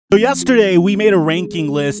So yesterday, we made a ranking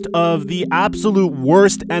list of the absolute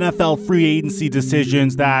worst NFL free agency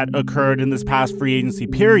decisions that occurred in this past free agency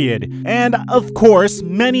period. And of course,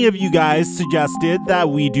 many of you guys suggested that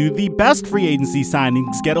we do the best free agency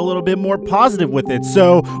signings, get a little bit more positive with it.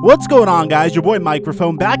 So what's going on, guys? Your boy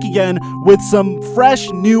Microphone back again with some fresh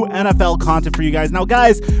new NFL content for you guys. Now,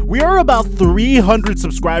 guys, we are about 300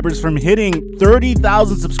 subscribers from hitting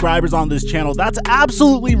 30,000 subscribers on this channel. That's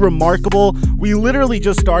absolutely remarkable. We literally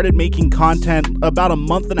just started making content about a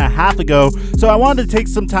month and a half ago, so I wanted to take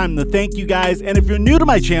some time to thank you guys. And if you're new to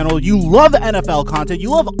my channel, you love NFL content, you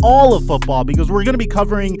love all of football, because we're going to be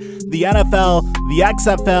covering the NFL, the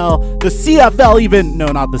XFL, the CFL, even, no,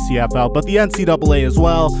 not the CFL, but the NCAA as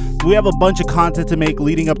well. We have a bunch of content to make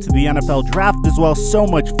leading up to the NFL draft as well. So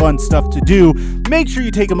much fun stuff to do. Make sure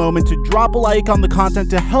you take a moment to drop a like on the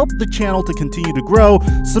content to help the channel to continue to grow.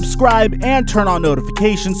 Subscribe and turn on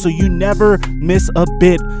notifications so you never miss a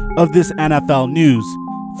bit of this NFL news.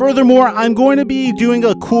 Furthermore, I'm going to be doing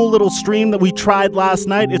a cool little stream that we tried last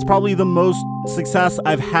night. It's probably the most success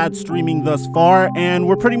I've had streaming thus far, and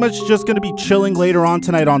we're pretty much just going to be chilling later on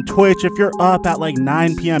tonight on Twitch. If you're up at like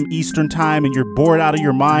 9 p.m. Eastern time and you're bored out of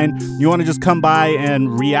your mind, you want to just come by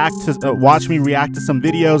and watch me react to some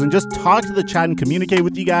videos and just talk to the chat and communicate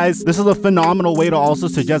with you guys. This is a phenomenal way to also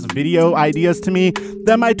suggest video ideas to me.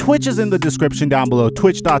 Then my Twitch is in the description down below,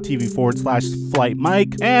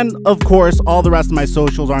 twitch.tv/FlightMike, and of course all the rest of my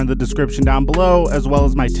socials are in the description down below, as well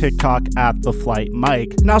as my TikTok at the Flight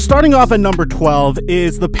Mike. Now, starting off at number 12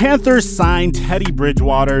 is the Panthers signed Teddy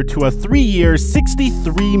Bridgewater to a 3-year,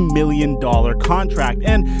 $63 million contract.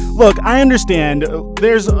 And look, I understand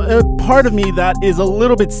there's a part of me that is a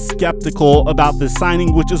little bit skeptical about this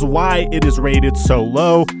signing, which is why it is rated so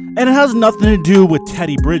low. And it has nothing to do with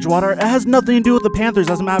Teddy Bridgewater. It has nothing to do with the Panthers.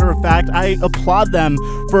 As a matter of fact, I applaud them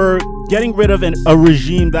for getting rid of a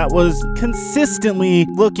regime that was consistently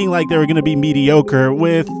looking like they were going to be mediocre.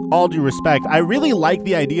 With all due respect, I really like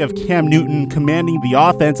the idea of Cam Newton commanding the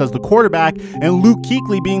offense as the quarterback and Luke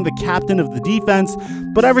Kuechly being the captain of the defense.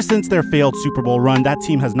 But ever since their failed Super Bowl run, that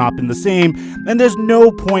team has not been the same, and there's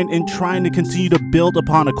no point in trying to continue to build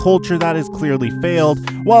upon a culture that has clearly failed.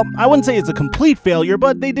 Well, I wouldn't say it's a complete failure,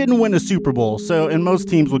 but they didn't win a Super Bowl, and most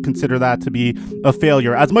teams would consider that to be a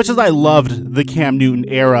failure, as much as I loved the Cam Newton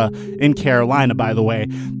era in Carolina, by the way.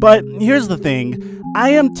 But here's the thing.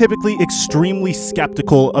 I am typically extremely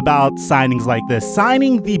skeptical about signings like this.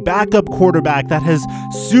 Signing the backup quarterback that has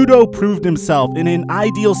pseudo-proved himself in an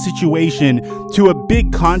ideal situation to a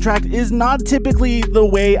big contract is not typically the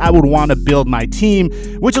way I would want to build my team,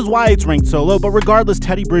 which is why it's ranked so low. But regardless,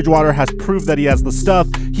 Teddy Bridgewater has proved that he has the stuff.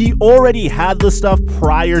 He already had the stuff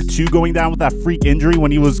prior to going down with that freak injury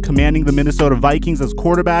when he was commanding the Minnesota Vikings as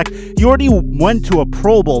quarterback. He already went to a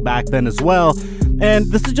Pro Bowl back then as well. And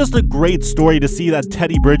this is just a great story to see that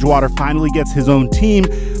Teddy Bridgewater finally gets his own team.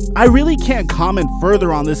 I really can't comment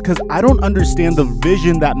further on this because I don't understand the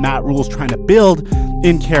vision that Matt Rule's trying to build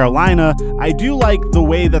in Carolina. I do like the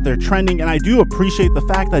way that they're trending, and I do appreciate the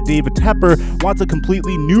fact that David Tepper wants a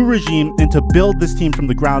completely new regime and to build this team from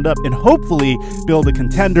the ground up and hopefully build a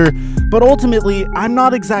contender. But ultimately, I'm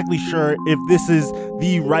not exactly sure if this is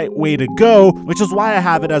the right way to go, which is why I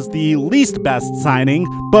have it as the least best signing.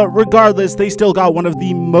 But regardless, they still got one of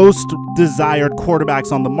the most desired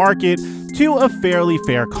quarterbacks on the market to a fairly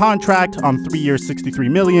fair contract on 3 years, $63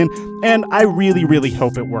 million, and I really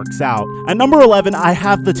hope it works out. At number 11, I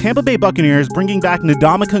have the Tampa Bay Buccaneers bringing back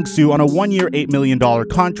Ndamukong Suh on a 1-year, $8 million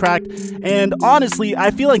contract, and honestly,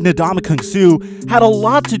 I feel like Ndamukong Suh had a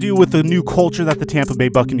lot to do with the new culture that the Tampa Bay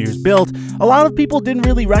Buccaneers built. A lot of people didn't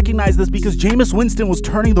really recognize this because Jameis Winston was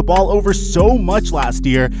turning the ball over so much last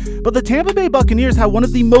year, but the Tampa Bay Buccaneers had one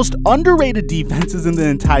of the most underrated defenses in the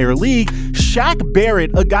entire league. Shaq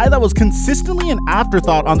Barrett, a guy that was consistently an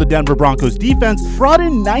afterthought on the Denver Broncos defense, brought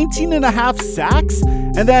in 19.5 sacks.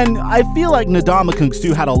 And then I feel like Ndamukong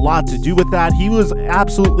Suh had a lot to do with that. He was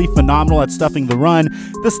absolutely phenomenal at stuffing the run.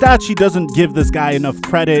 The stat sheet doesn't give this guy enough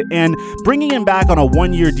credit, and bringing him back on a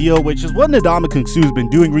 1-year deal, which is what Ndamukong Suh has been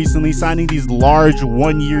doing recently, signing these large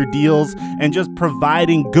 1-year deals and just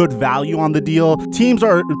providing good value on the deal. Teams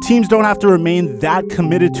don't have to remain that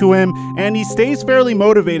committed to him, and he stays fairly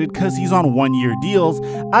motivated because he's on 1-year deals.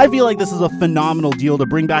 I feel like this is a phenomenal deal to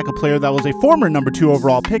bring back a player that was a former number 2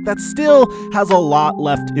 overall pick that still has a lot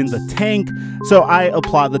left in the tank. So I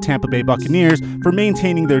applaud the Tampa Bay Buccaneers for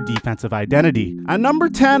maintaining their defensive identity. At number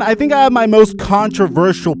 10, I think I have my most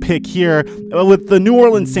controversial pick here with the New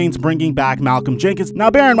Orleans Saints bringing back Malcolm Jenkins. Now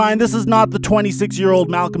bear in mind, this is not the 26-year-old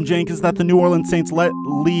Malcolm Jenkins that the New Orleans Saints let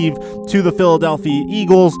leave to the Philadelphia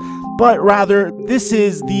Eagles. but rather this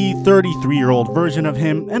is the 33-year-old version of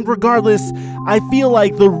him. And regardless, I feel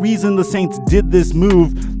like the reason the Saints did this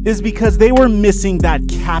move is because they were missing that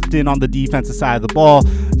captain on the defensive side of the ball.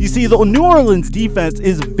 You see, the New Orleans defense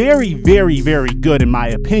is very, very, very good in my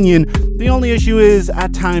opinion. The only issue is,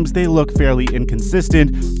 at times, they look fairly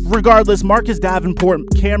inconsistent. Regardless, Marcus Davenport,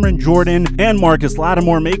 Cameron Jordan, and Marcus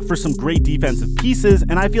Lattimore make for some great defensive pieces,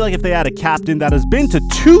 and I feel like if they had a captain that has been to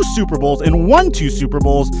 2 Super Bowls and won 2 Super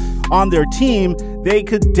Bowls on their team, they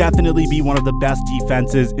could definitely be one of the best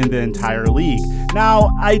defenses in the entire league.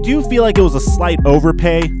 Now, I do feel like it was a slight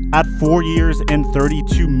overpay at 4 years and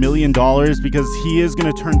 $32 million because he is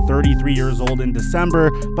going to turn 33 years old in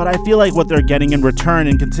December, but I feel like what they're getting in return,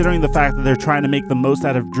 and considering the fact that they're trying to make the most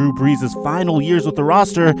out of Drew Brees' final years with the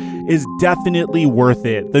roster, is definitely worth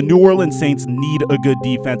it. The New Orleans Saints need a good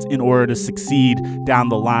defense in order to succeed down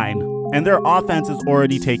the line. And their offense is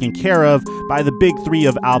already taken care of by the big 3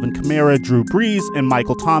 of Alvin Kamara, Drew Brees, and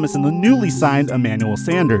Michael Thomas, and the newly signed Emmanuel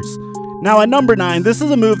Sanders. Now at number 9, this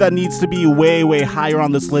is a move that needs to be way, way higher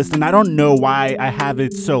on this list, and I don't know why I have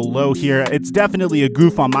it so low here. It's definitely a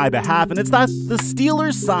goof on my behalf, and it's that the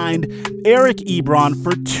Steelers signed Eric Ebron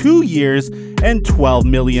for 2 years and $12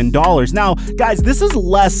 million. Now, guys, this is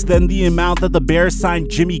less than the amount that the Bears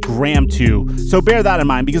signed Jimmy Graham to. So bear that in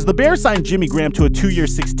mind, because the Bears signed Jimmy Graham to a 2-year,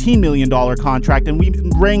 $16 million contract, and we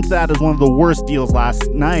ranked that as one of the worst deals last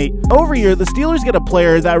night. Over here, the Steelers get a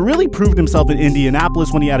player that really proved himself in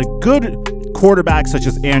Indianapolis when he had a good quarterbacks such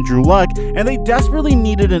as Andrew Luck, and they desperately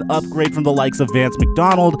needed an upgrade from the likes of Vance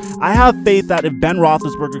McDonald. I have faith that if Ben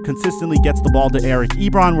Roethlisberger consistently gets the ball to Eric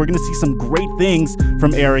Ebron, we're going to see some great things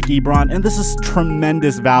from Eric Ebron, and this is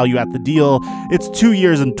tremendous value at the deal. It's 2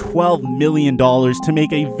 years and $12 million to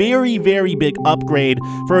make a very, very big upgrade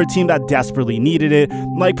for a team that desperately needed it.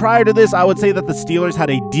 Like prior to this, I would say that the Steelers had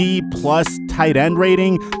a D+ tight end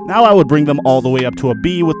rating. Now I would bring them all the way up to a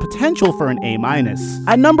B with potential for an A-.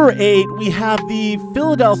 At number 8, we have the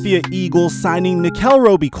Philadelphia Eagles signing Nickel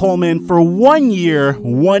Roby-Coleman for 1 year,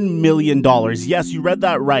 $1 million. Yes, you read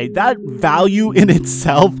that right. That value in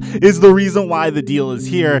itself is the reason why the deal is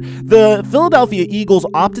here. The Philadelphia Eagles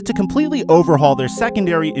opted to completely overhaul their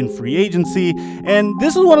secondary in free agency, and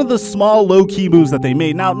this is one of the small low-key moves that they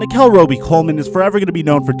made. Now, Nickel Roby-Coleman is forever going to be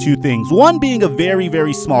known for 2 things. 1, being a very,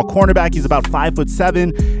 very small cornerback. He's about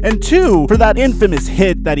 5'7", and 2, for that infamous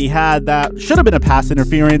hit that he had that should have been a pass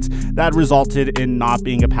interference that resulted in not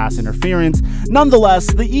being a pass interference.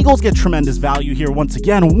 Nonetheless, the Eagles get tremendous value here. Once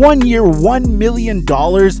again, 1 year, $1 million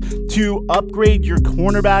to upgrade your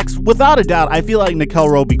cornerbacks. Without a doubt, I feel like Nickel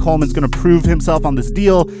Roby-Coleman's going to prove himself on this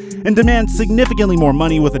deal and demand significantly more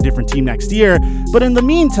money with a different team next year. But in the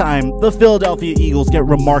meantime, the Philadelphia Eagles get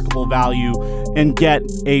remarkable value and get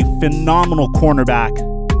a phenomenal cornerback.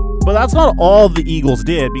 But that's not all the Eagles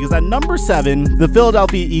did, because at number 7, the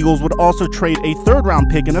Philadelphia Eagles would also trade a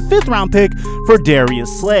 3rd-round pick and a 5th-round pick for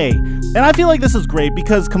Darius Slay. And I feel like this is great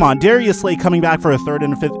because, come on, Darius Slay coming back for a 3rd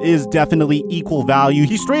and a 5th is definitely equal value.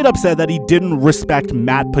 He straight up said that he didn't respect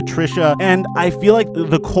Matt Patricia, and I feel like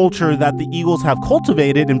the culture that the Eagles have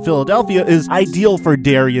cultivated in Philadelphia is ideal for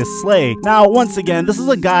Darius Slay. Now, once again, this is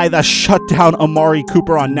a guy that shut down Amari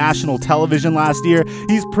Cooper on national television last year.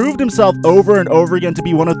 He's proved himself over and over again to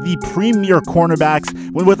be one of the premier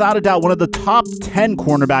cornerbacks, when without a doubt one of the top 10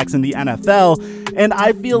 cornerbacks in the NFL. And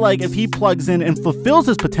I feel like if he plugs in and fulfills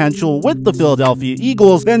his potential with the Philadelphia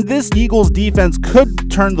Eagles, then this Eagles defense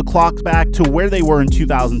could turn the clock back to where they were in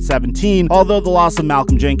 2017, although the loss of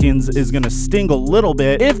Malcolm Jenkins is going to sting a little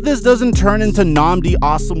bit. If this doesn't turn into Nnamdi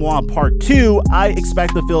Asomugha Part 2, I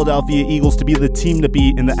expect the Philadelphia Eagles to be the team to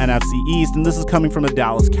beat in the NFC East, and this is coming from a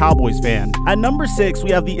Dallas Cowboys fan. At number 6,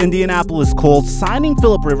 we have the Indianapolis Colts signing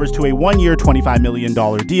Philip Rivers to a 1-year, $25 million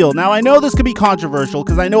deal. Now, I know this could be controversial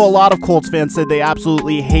because I know a lot of Colts fans said they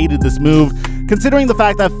absolutely hated this move, considering the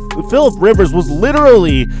fact that Philip Rivers was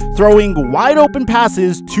literally throwing wide open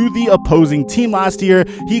passes to the opposing team last year.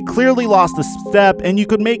 He clearly lost a step, and you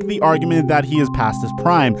could make the argument that he is past his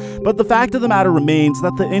prime. But the fact of the matter remains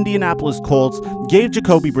that the Indianapolis Colts gave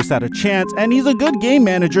Jacoby Brissett a chance, and he's a good game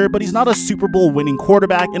manager, but he's not a Super Bowl winning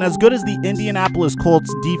quarterback. And as good as the Indianapolis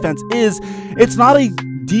Colts defense is, it's not a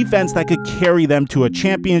defense that could carry them to a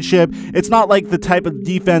championship. It's not like the type of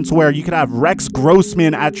defense where you could have Rex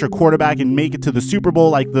Grossman at your quarterback and make it to the Super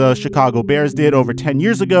Bowl like the Chicago Bears did over 10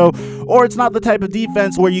 years ago, or it's not the type of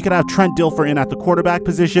defense where you could have Trent Dilfer in at the quarterback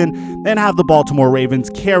position and have the Baltimore Ravens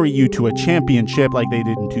carry you to a championship like they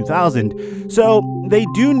did in 2000. So they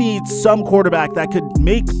do need some quarterback that could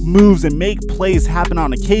make moves and make plays happen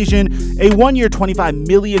on occasion. A 1-year $25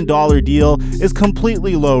 million deal is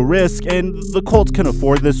completely low risk, and the Colts can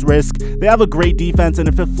afford this risk. They have a great defense, and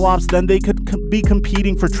if it flops, then they could be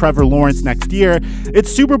competing for Trevor Lawrence next year.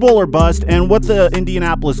 It's Super Bowl or bust, and what the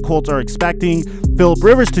Indianapolis Colts are expecting Philip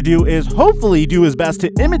Rivers to do is hopefully do his best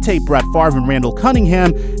to imitate Brett Favre and Randall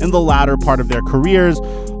Cunningham in the latter part of their careers.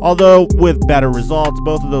 Although with better results,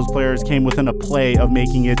 both of those players came within a play of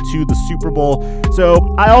making it to the Super Bowl.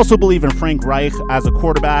 So I also believe in Frank Reich as a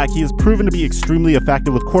quarterback. He has proven to be extremely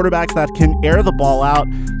effective with quarterbacks that can air the ball out.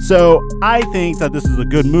 So I think that this is a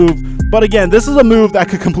good move. But again, this is a move that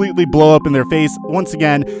could completely blow up in their face. Once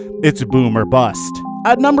again, it's boom or bust.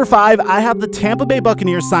 At number 5, I have the Tampa Bay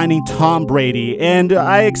Buccaneers signing Tom Brady, and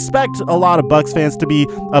I expect a lot of Bucs fans to be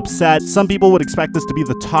upset. Some people would expect this to be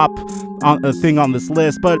the top thing on this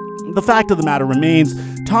list, but the fact of the matter remains,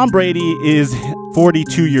 Tom Brady is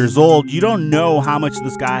 42 years old. You don't know how much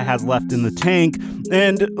this guy has left in the tank,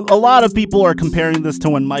 and a lot of people are comparing this to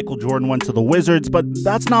when Michael Jordan went to the Wizards, but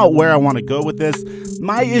that's not where I want to go with this.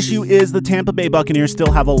 My issue is the Tampa Bay Buccaneers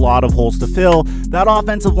still have a lot of holes to fill. That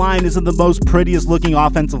offensive line isn't the most prettiest looking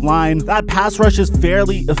offensive line. That pass rush is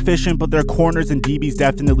fairly efficient, but their corners and DBs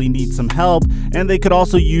definitely need some help, and they could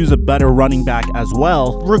also use a better running back as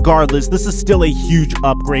well. Regardless, this is still a huge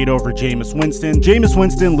upgrade over Jameis Winston. Jameis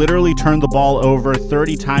Winston literally turned the ball over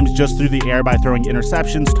 30 times just through the air by throwing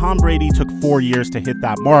interceptions. Tom Brady took 4 years to hit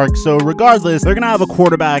that mark. So regardless, they're going to have a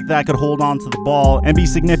quarterback that could hold on to the ball and be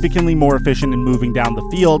significantly more efficient in moving down the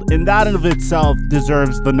field, and that in of itself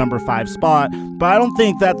deserves the number 5 spot. But I don't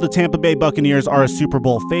think that the Tampa Bay Buccaneers are a Super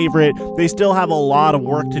Bowl favorite. They still have a lot of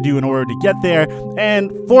work to do in order to get there,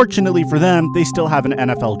 and fortunately for them, they still have an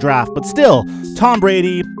NFL draft. But still, Tom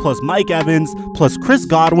Brady plus Mike Evans plus Chris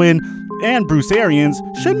Godwin and Bruce Arians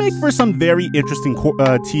should make for some very interesting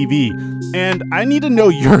TV. And I need to know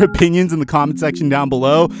your opinions in the comment section down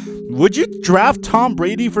below. Would you draft Tom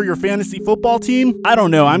Brady for your fantasy football team? I don't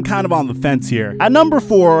know. I'm kind of on the fence here. At number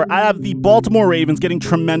 4, I have the Baltimore Ravens getting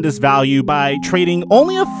tremendous value by trading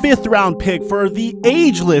only a 5th round pick for the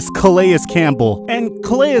ageless Calais Campbell. And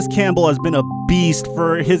Calais Campbell has been a beast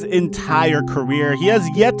for his entire career. He has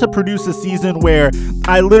yet to produce a season where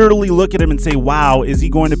I literally look at him and say, wow, is he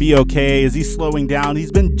going to be okay? Is he slowing down?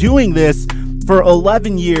 He's been doing this for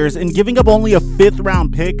 11 years, and giving up only a 5th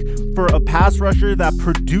round pick for a pass rusher that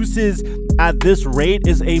produces at this rate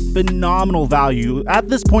is a phenomenal value. At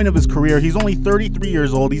this point of his career, he's only 33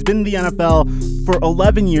 years old. He's been in the NFL for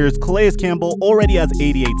 11 years. Calais Campbell already has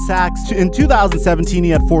 88 sacks. In 2017,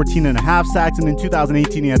 he had 14.5 sacks, and in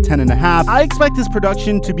 2018, he had 10.5. I expect his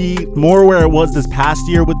production to be more where it was this past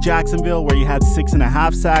year with Jacksonville, where he had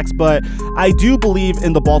 6.5 sacks, but I do believe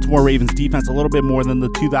in the Baltimore Ravens defense a little bit more than the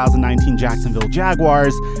 2019 Jacksonville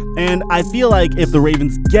Jaguars, and I feel like if the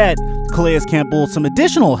Ravens get Calais Campbell some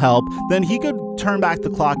additional help, then he could turn back the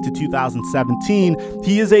clock to 2017.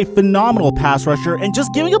 He is a phenomenal pass rusher, and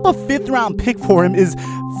just giving up a 5th round pick for him is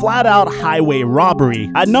flat out highway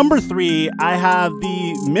robbery. At number 3, I have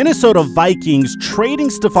the Minnesota Vikings trading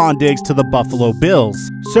Stephon Diggs to the Buffalo Bills.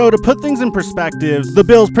 So to put things in perspective, the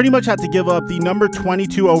Bills pretty much had to give up the number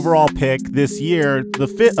 22 overall pick this year, a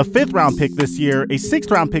 5th round pick this year, a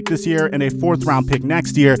 6th round pick this year, and a 4th round pick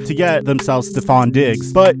next year to get themselves Stephon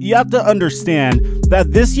Diggs. But you have to understand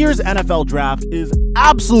that this year's NFL draft is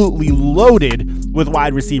absolutely loaded with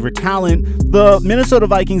wide receiver talent. The Minnesota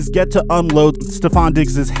Vikings get to unload Stephon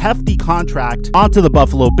Diggs' hefty contract onto the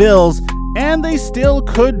Buffalo Bills, and they still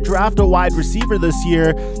could draft a wide receiver this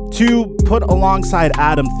year to put alongside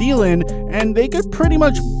Adam Thielen, and they could pretty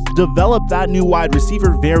much develop that new wide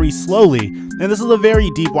receiver very slowly. And this is a very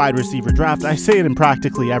deep wide receiver draft. I say it in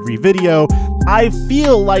practically every video. I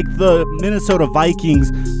feel like the Minnesota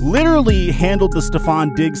Vikings literally handled the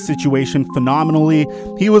Stephon Diggs situation phenomenally.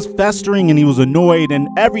 He was festering and he was annoyed, and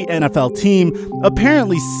every NFL team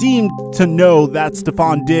apparently seemed to know that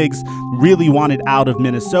Stephon Diggs really wanted out of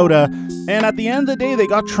Minnesota. And at the end of the day, they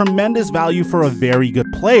got tremendous value for a very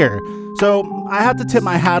good player. So I have to tip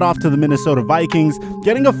my hat off to the Minnesota Vikings.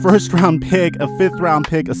 Getting a 1st round pick, a 5th round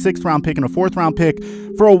pick, a 6th round pick, and a 4th round pick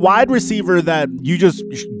for a wide receiver that you just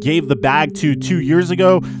gave the bag to 2 years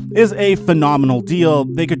ago is a phenomenal deal.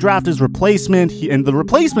 They could draft his replacement, and the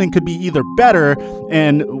replacement could be either better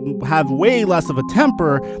and have way less of a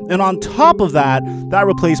temper, and on top of that, that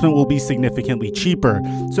replacement will be significantly cheaper.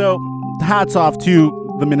 So hats off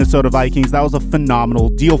to the Minnesota Vikings. That was a phenomenal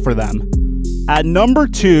deal for them. At number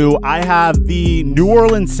 2, I have the New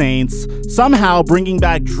Orleans Saints somehow bringing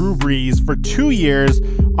back Drew Brees for 2 years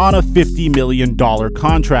on a $50 million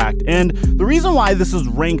contract. And the reason why this is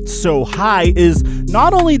ranked so high is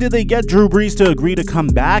Not only did they get Drew Brees to agree to come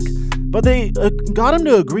back, but they got him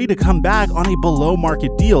to agree to come back on a below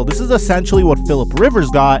market deal. This is essentially what Phillip Rivers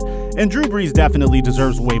got, and Drew Brees definitely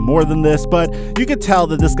deserves way more than this, but you could tell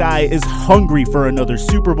that this guy is hungry for another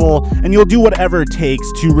Super Bowl, and he'll do whatever it takes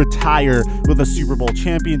to retire with a Super Bowl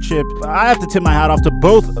championship. I have to tip my hat off to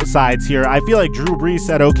both sides here. I feel like Drew Brees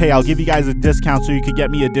said, okay, I'll give you guys a discount so you could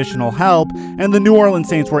get me additional help, and the New Orleans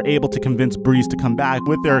Saints were able to convince Brees to come back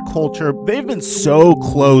with their culture. They've been so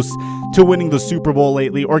close to winning the Super Bowl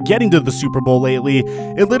lately, or getting to the Super Bowl lately.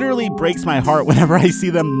 It literally breaks my heart whenever I see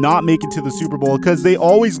them not make it to the Super Bowl, because they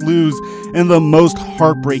always lose in the most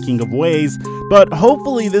heartbreaking of ways. But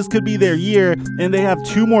hopefully this could be their year, and they have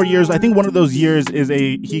 2 more years. I think one of those years is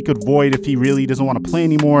he could void if he really doesn't want to play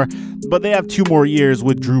anymore, but they have 2 more years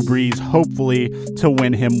with Drew Brees, hopefully, to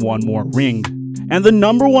win him 1 more ring. And the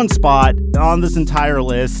number 1 spot on this entire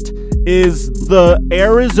list is the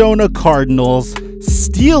Arizona Cardinals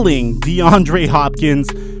stealing DeAndre Hopkins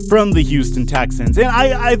from the Houston Texans. And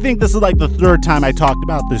I think this is like the 3rd time I talked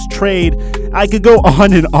about this trade. I could go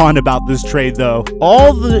on and on about this trade though.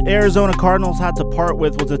 All the Arizona Cardinals had to part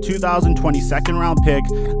with was a 2020 second round pick,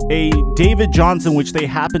 a David Johnson, which they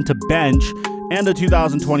happened to bench, and a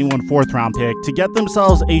 2021 4th round pick to get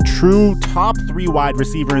themselves a true top 3 wide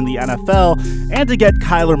receiver in the NFL and to get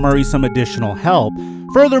Kyler Murray some additional help.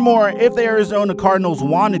 Furthermore, if the Arizona Cardinals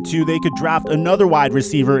wanted to, they could draft another wide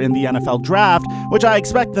receiver in the NFL draft, which I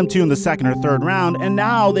expect them to in the 2nd or 3rd round, and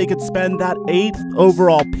now they could spend that 8th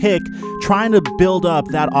overall pick trying to build up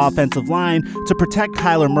that offensive line to protect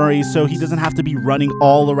Kyler Murray so he doesn't have to be running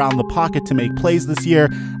all around the pocket to make plays this year.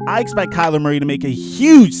 I expect Kyler Murray to make a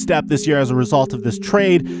huge step this year as a result of this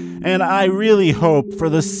trade, and I really hope, for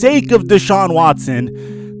the sake of Deshaun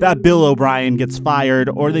Watson, that Bill O'Brien gets fired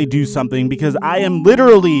or they do something, because I am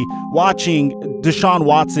literally watching Deshaun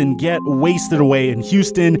Watson get wasted away in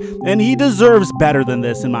Houston, and he deserves better than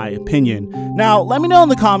this in my opinion. Now, let me know in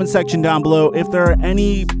the comment section down below if there are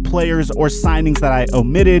any players or signings that I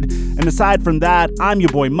omitted, and aside from that, I'm your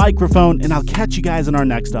boy Mikerophone, and I'll catch you guys in our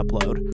next upload.